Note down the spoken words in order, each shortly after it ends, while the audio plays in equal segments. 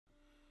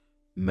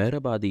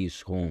Mehrabadi is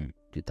home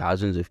to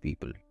thousands of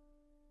people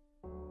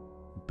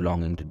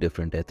belonging to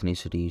different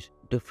ethnicities,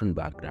 different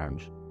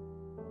backgrounds,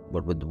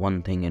 but with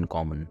one thing in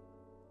common: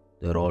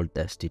 they're all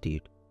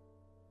destitute.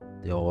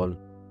 They all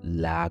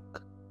lack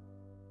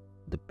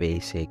the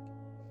basic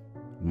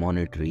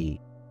monetary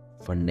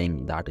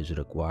funding that is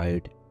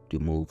required to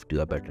move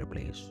to a better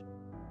place.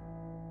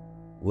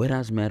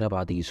 Whereas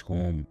Mehrabadi is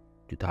home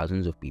to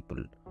thousands of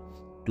people,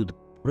 to the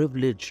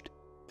privileged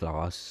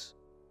class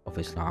of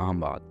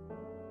Islamabad,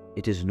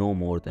 it is no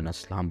more than a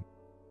slum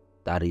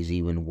that is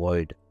even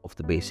void of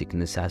the basic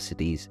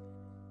necessities,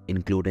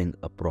 including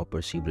a proper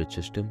sewerage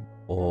system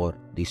or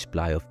the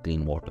supply of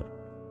clean water.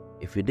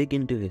 If we dig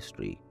into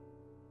history,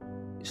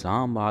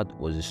 Islamabad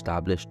was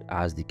established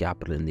as the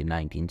capital in the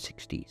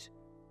 1960s,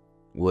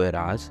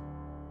 whereas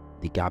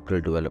the Capital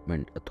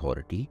Development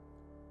Authority,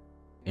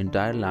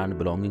 entire land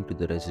belonging to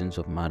the residents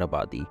of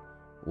Mehrabadi,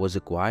 was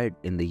acquired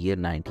in the year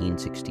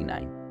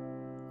 1969.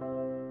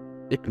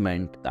 It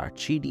meant that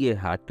CDA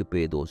had to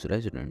pay those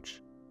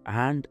residents,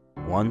 and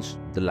once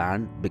the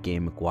land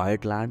became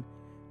acquired land,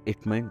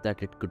 it meant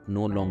that it could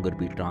no longer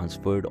be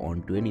transferred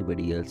onto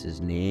anybody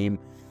else's name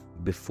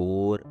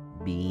before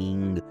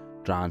being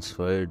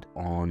transferred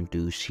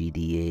onto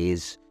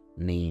CDA's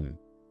name.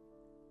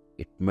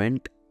 It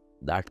meant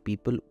that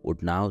people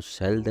would now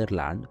sell their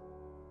land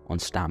on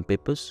stamp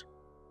papers,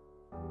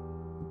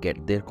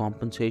 get their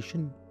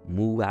compensation,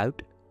 move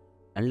out,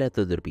 and let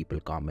other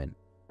people come in.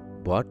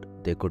 But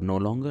they could no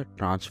longer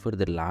transfer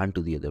their land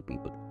to the other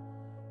people.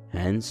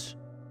 Hence,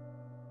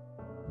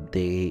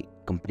 they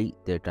complete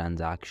their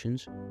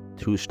transactions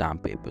through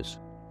stamp papers.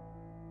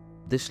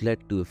 This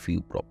led to a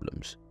few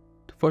problems.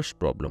 The first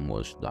problem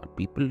was that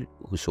people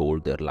who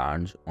sold their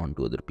lands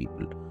onto other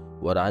people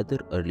were either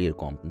earlier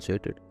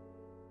compensated,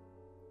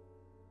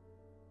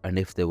 and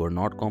if they were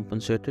not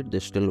compensated, they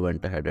still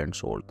went ahead and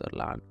sold their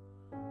land.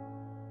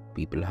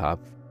 People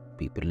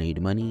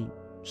need money.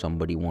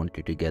 Somebody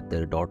wanted to get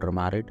their daughter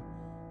married.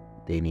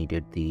 They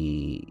needed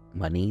the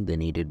money, they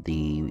needed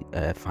the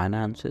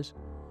finances.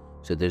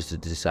 So they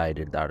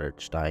decided that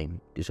it's time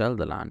to sell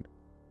the land.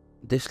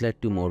 This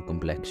led to more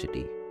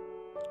complexity,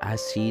 as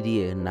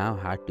CDA now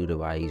had to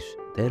revise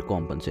their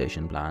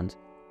compensation plans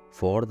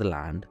for the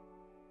land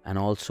and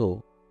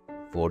also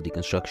for the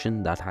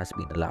construction that has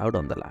been allowed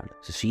on the land.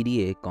 So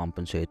CDA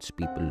compensates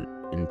people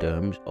in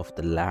terms of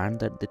the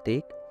land that they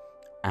take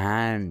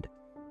and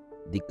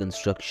the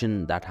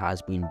construction that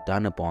has been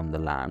done upon the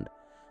land.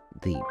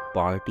 The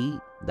party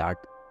that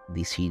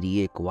the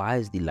CDA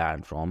acquires the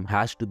land from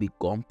has to be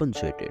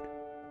compensated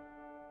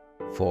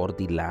for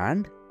the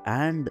land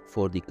and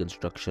for the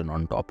construction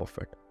on top of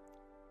it.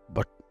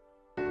 But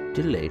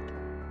till late,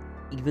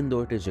 even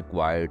though it is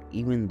acquired,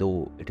 even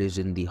though it is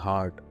in the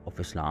heart of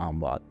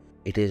Islamabad,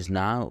 it is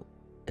now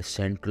a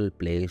central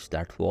place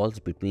that falls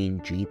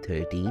between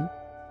G13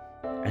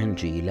 and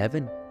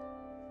G11.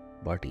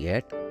 But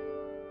yet,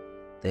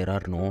 there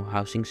are no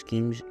housing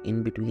schemes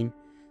in between.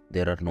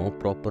 There are no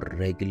proper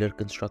regular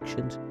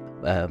constructions.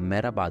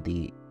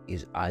 Mehrabadi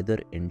is either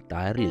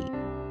entirely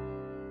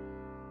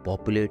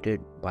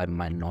populated by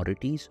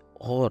minorities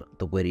or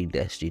the very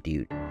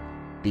destitute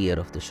tier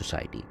of the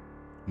society.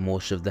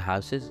 Most of the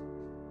houses,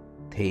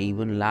 they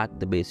even lack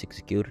the basic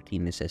security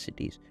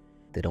necessities.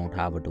 They don't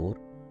have a door,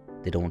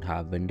 they don't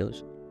have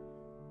windows,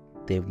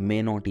 they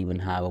may not even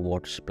have a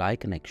water supply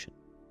connection.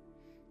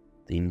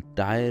 The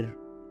entire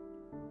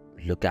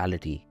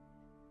locality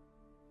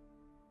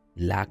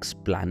lacks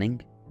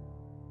planning,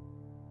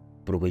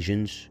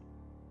 provisions,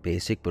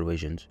 basic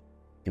provisions,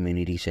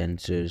 community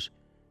centers,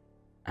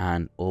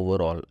 and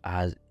overall,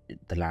 as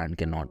the land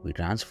cannot be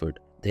transferred,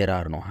 there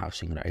are no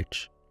housing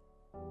rights.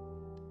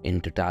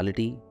 In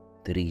totality,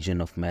 the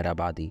region of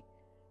Mehrabadi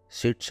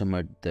sits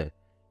amid the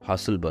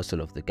hustle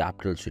bustle of the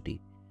capital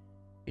city.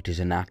 It is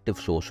an active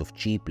source of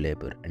cheap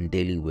labor and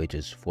daily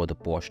wages for the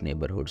posh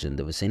neighborhoods in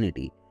the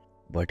vicinity.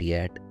 But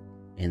yet,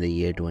 in the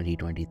year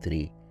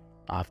 2023,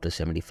 after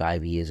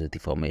 75 years of the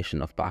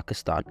formation of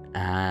Pakistan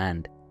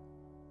and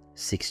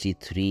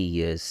 63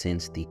 years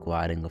since the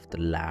acquiring of the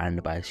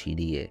land by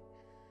CDA,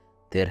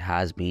 there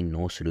has been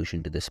no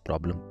solution to this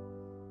problem.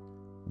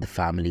 The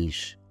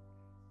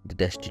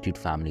destitute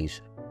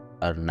families,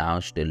 are now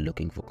still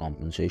looking for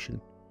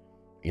compensation.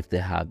 If they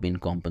have been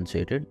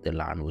compensated, the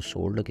land was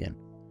sold again.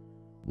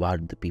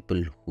 But the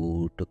people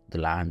who took the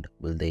land,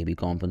 will they be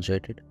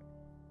compensated?